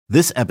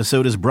This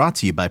episode is brought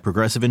to you by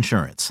Progressive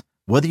Insurance.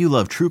 Whether you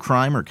love true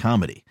crime or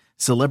comedy,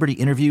 celebrity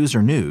interviews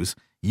or news,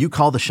 you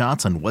call the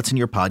shots on what's in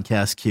your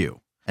podcast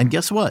queue. And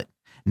guess what?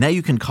 Now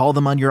you can call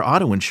them on your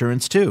auto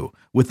insurance too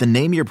with the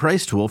Name Your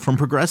Price tool from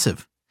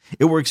Progressive.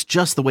 It works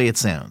just the way it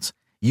sounds.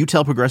 You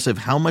tell Progressive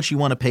how much you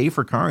want to pay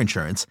for car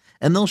insurance,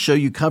 and they'll show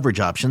you coverage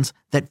options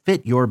that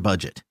fit your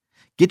budget.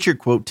 Get your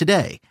quote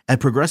today at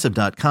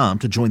Progressive.com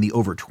to join the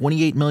over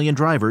 28 million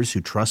drivers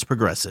who trust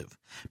Progressive.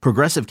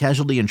 Progressive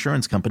Casualty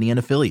Insurance Company and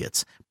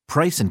Affiliates.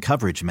 Price and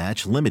coverage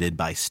match limited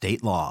by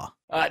state law.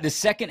 The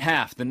second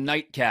half, the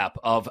nightcap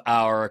of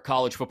our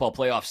college football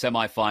playoff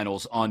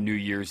semifinals on New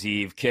Year's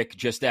Eve, kick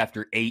just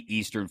after 8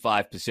 Eastern,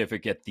 5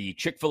 Pacific at the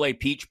Chick-fil-A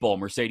Peach Bowl,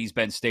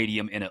 Mercedes-Benz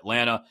Stadium in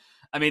Atlanta.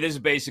 I mean, this is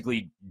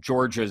basically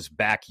Georgia's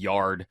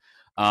backyard.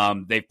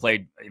 They've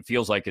played, it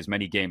feels like, as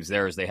many games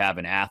there as they have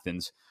in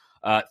Athens.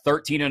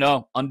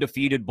 13-0,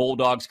 undefeated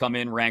Bulldogs come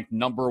in ranked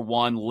number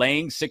 1,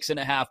 laying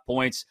 6.5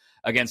 points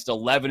against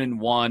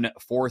 11-1,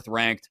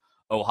 fourth-ranked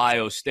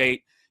Ohio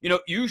State. You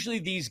know, usually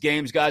these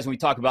games, guys, and we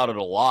talk about it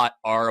a lot,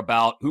 are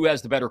about who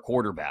has the better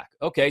quarterback.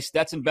 Okay,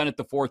 Stetson Bennett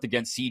the fourth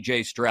against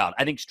C.J. Stroud.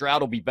 I think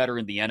Stroud will be better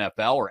in the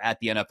NFL or at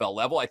the NFL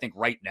level. I think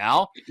right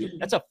now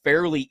that's a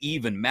fairly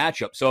even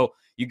matchup. So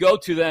you go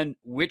to then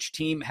which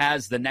team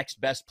has the next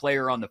best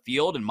player on the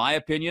field. In my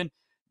opinion,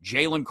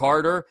 Jalen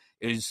Carter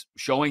is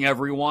showing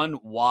everyone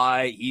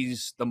why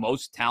he's the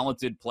most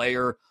talented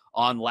player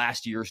on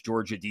last year's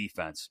Georgia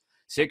defense.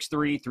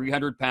 6'3",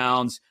 300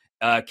 pounds,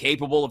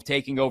 capable of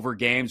taking over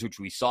games, which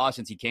we saw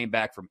since he came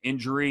back from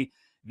injury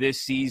this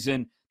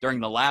season. During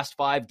the last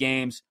 5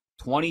 games,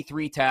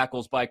 23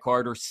 tackles by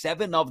Carter,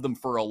 7 of them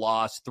for a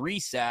loss, 3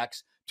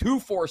 sacks, 2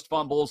 forced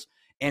fumbles,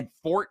 and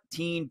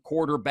 14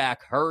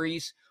 quarterback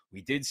hurries.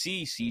 We did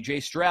see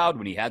C.J. Stroud,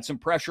 when he had some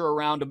pressure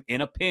around him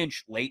in a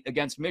pinch late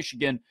against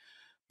Michigan,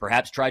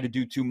 perhaps tried to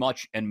do too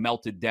much and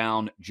melted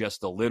down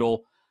just a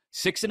little.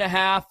 6.5,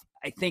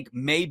 I think,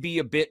 may be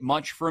a bit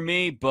much for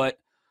me, but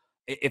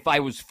if I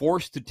was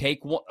forced to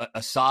take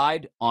a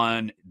side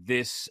on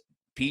this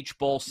Peach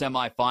Bowl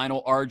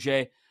semifinal,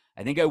 RJ,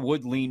 I think I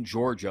would lean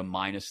Georgia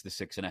minus the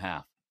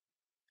 6.5.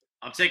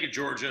 I'm taking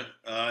Georgia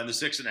in the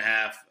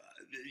 6.5.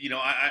 You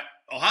know,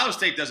 Ohio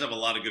State does have a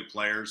lot of good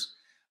players.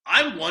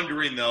 I'm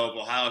wondering, though, if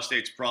Ohio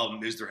State's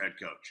problem is their head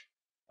coach.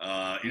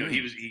 You know,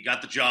 he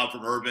got the job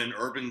from Urban.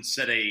 Urban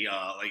said he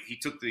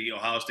took the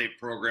Ohio State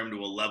program to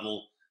a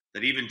level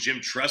that even Jim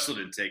Tressel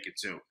didn't take it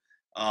to.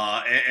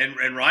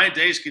 And Ryan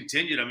Day's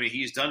continued. I mean,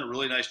 he's done a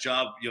really nice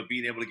job, you know,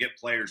 being able to get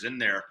players in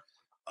there.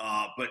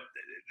 But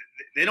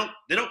they don't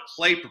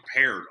play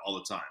prepared all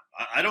the time.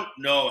 I don't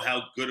know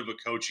how good of a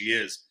coach he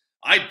is.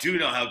 I do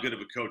know how good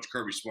of a coach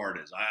Kirby Smart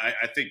is.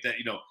 I think that,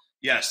 you know,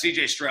 yeah,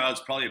 C.J. Stroud's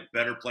probably a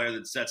better player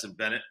than Stetson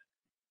Bennett.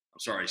 I'm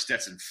sorry,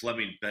 Stetson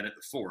Fleming Bennett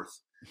the fourth.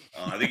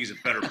 I think he's a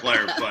better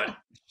player, but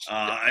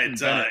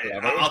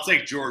I'll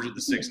take Georgia at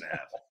the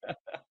 6.5.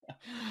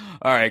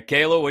 All right,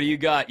 Kayla, what do you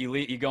got?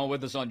 You going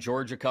with us on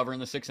Georgia covering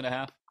the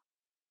 6.5?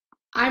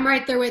 I'm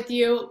right there with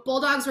you.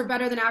 Bulldogs were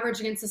better than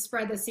average against the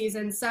spread this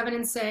season,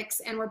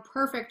 7-6, and were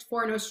perfect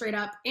 4-0 straight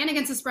up, and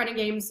against the spread in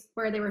games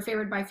where they were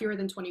favored by fewer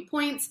than 20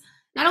 points.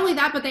 Not only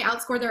that, but they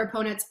outscored their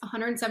opponents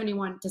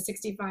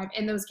 171-65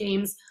 in those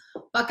games.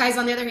 Buckeyes,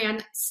 on the other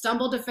hand,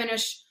 stumbled to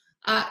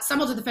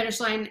the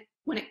finish line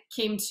when it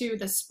came to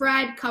the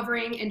spread,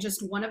 covering in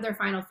just one of their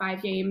final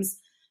 5 games,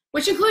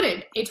 which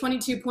included a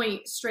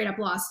 22-point straight-up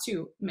loss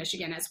to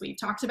Michigan, as we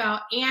talked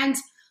about, and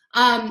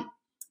at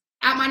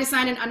 -9,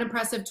 an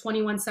unimpressive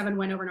 21-7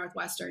 win over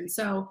Northwestern.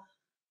 So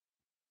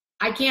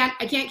I can't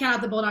count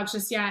out the Bulldogs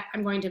just yet.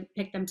 I'm going to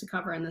pick them to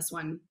cover in this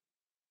one.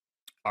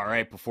 All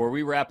right, before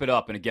we wrap it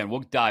up, and again,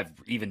 we'll dive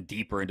even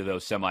deeper into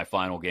those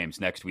semifinal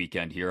games next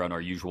weekend here on our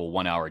usual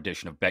 1-hour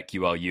edition of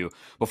BetQLU.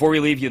 Before we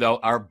leave you, though,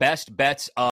 our best bets